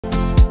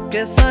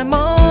Guess I'm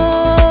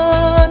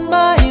on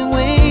my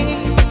way.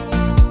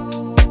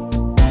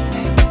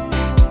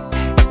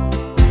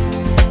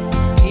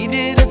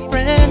 Needed a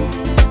friend,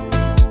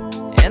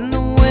 and the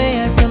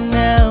way I feel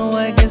now,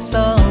 I guess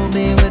I'll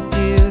be with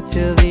you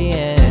till the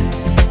end.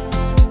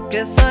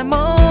 Guess I'm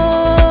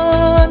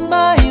on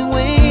my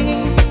way.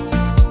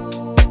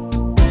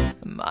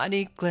 I'm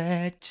mighty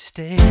glad you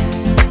stayed.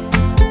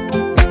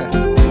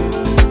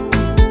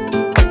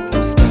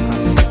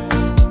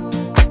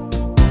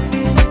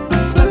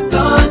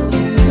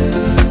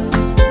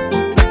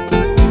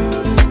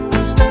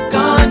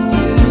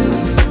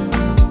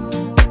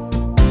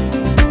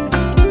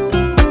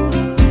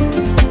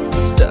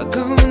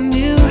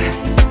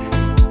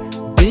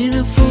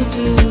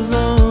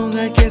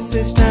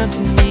 It's time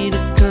for me to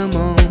come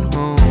on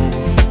home.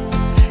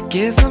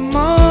 Guess I'm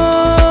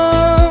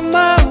on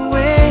my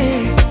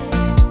way,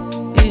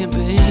 yeah,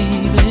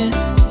 baby.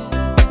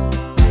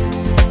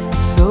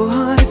 So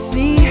hard to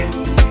see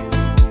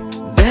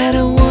that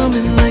a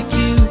woman like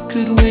you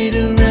could wait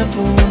around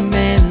for a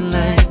man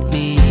like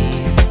me.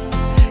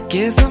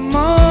 Guess I'm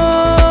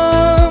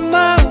on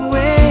my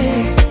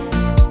way.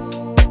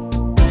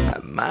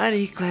 I'm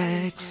mighty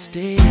glad you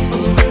stayed.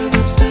 Oh girl,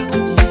 I'm stuck with you,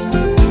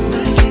 and I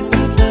can't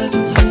stop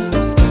loving you.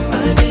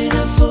 I've been a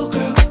fool,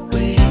 girl,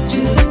 way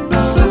too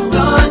long. Stuck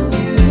on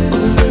you.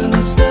 Oh girl,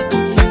 I'm stuck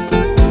on you,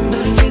 and I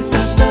can't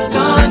stop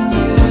loving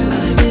you.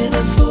 I've been a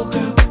fool,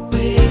 girl,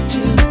 way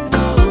too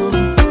long.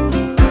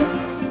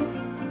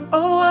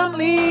 Oh, I'm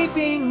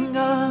leaving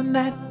on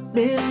that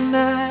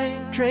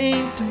midnight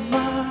train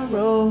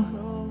tomorrow,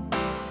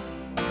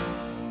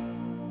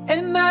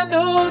 and I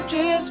know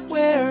just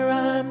where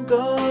I'm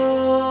going.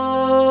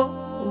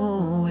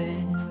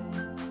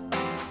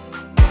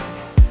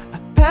 I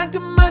packed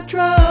up my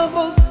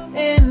troubles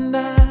and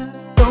I'm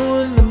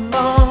throwing them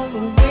all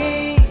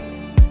away.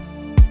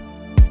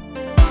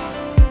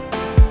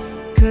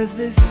 'Cause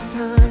this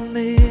time,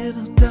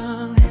 little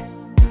darling,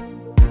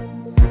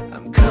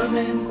 I'm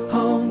coming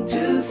home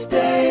to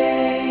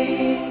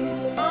stay.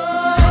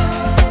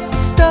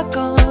 Stuck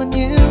on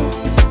you,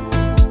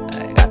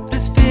 I got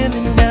this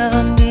feeling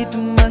down deep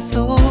in my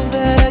soul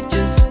that I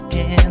just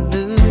can't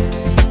lose.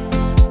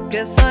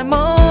 Guess I'm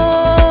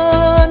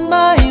on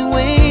my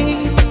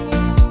way.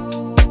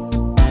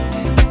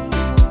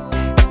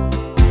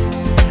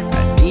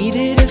 I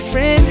needed a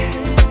friend,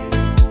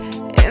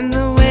 and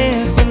the way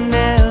I feel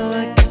now,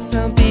 I guess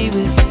I'll be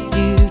with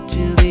you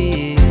till the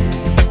end.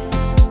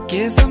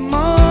 Guess I'm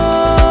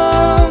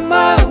on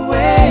my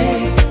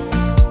way.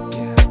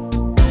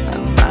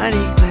 I'm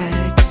mighty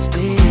glad you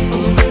stayed. Oh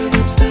girl,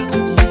 I'm stuck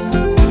with you,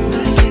 and I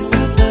can't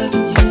stop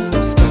loving you.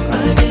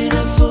 I've been a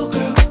fool,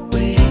 girl,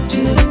 way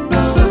too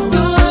long. Stuck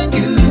on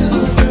you.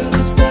 Oh girl,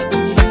 I'm stuck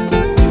with you,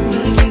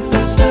 and I can't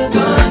stop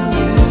loving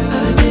you.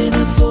 I've been a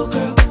fool,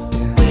 girl,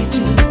 way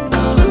too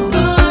long. Stuck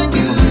on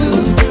you.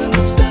 Oh girl,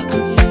 I'm stuck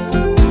with you,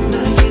 and I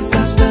can't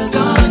stop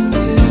loving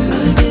you.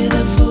 I've been a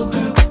fool,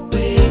 girl,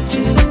 way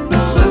too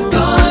long. Stuck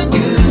on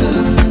you.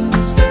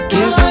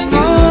 Guess I'm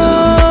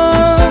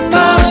on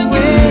my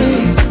way.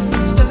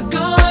 Stuck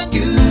on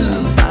you.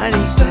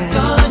 Mighty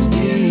glad you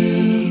stayed.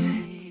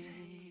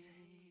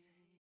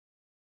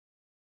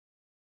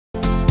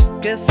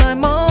 Guess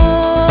I'm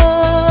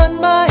on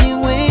my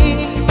way.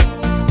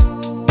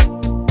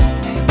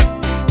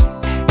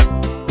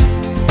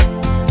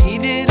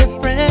 Needed a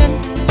friend,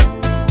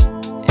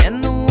 and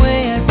the way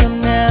I feel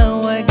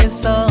now, I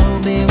guess I'll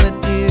be with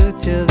you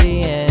till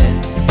the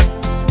end.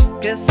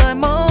 Guess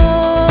I'm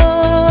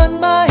on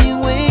my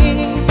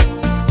way.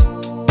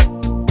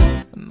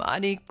 I'm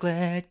mighty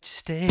glad you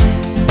stayed.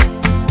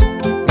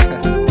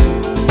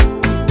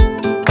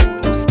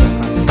 Stuck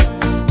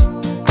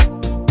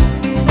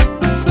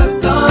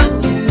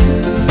on you.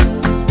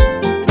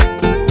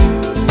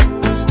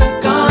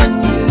 Stuck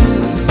on you.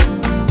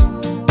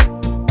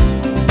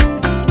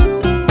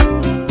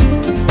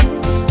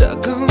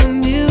 Stuck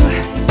on you,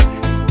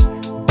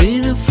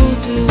 been a fool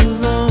too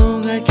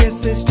long. I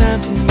guess it's time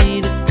for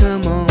me to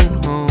come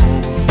on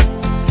home.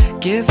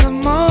 Guess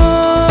I'm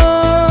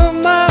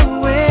on my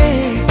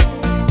way,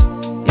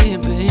 yeah,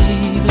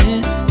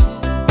 baby.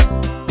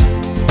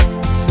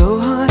 So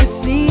hard to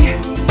see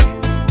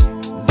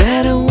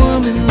that a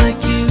woman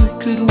like you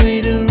could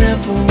wait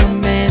around for a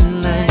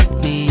man like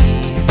me.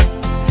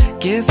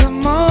 Guess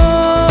I'm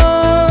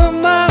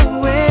on my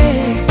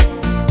way.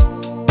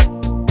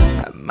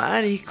 I'm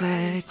mighty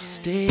glad you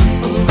stayed.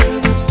 Oh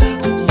girl, I'm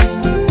stuck with you,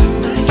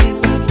 and I can't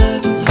stop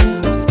loving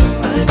you.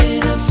 I've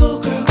been a fool,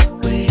 girl,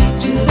 way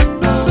too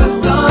long.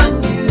 Stuck on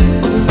you.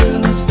 Oh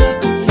girl, I'm stuck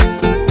with you,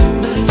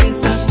 and I can't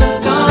stop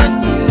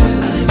loving you.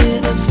 I've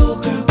been a fool,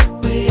 girl,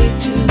 way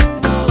too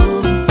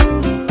long.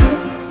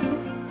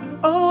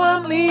 Oh,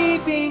 I'm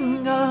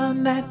leaving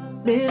on that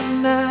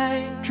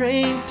midnight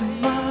train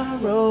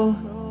tomorrow,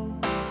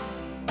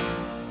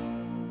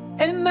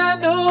 and I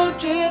know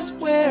just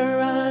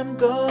where I'm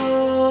going.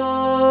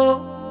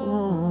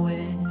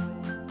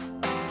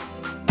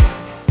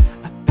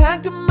 I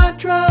packed up my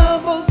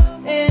troubles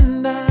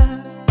and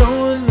I'm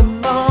throwing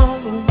them all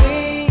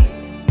away.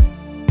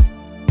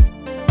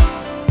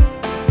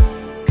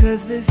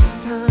 'cause this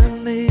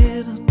time,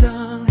 little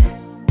darling,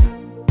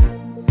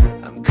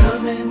 I'm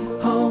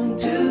coming home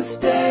to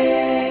stay.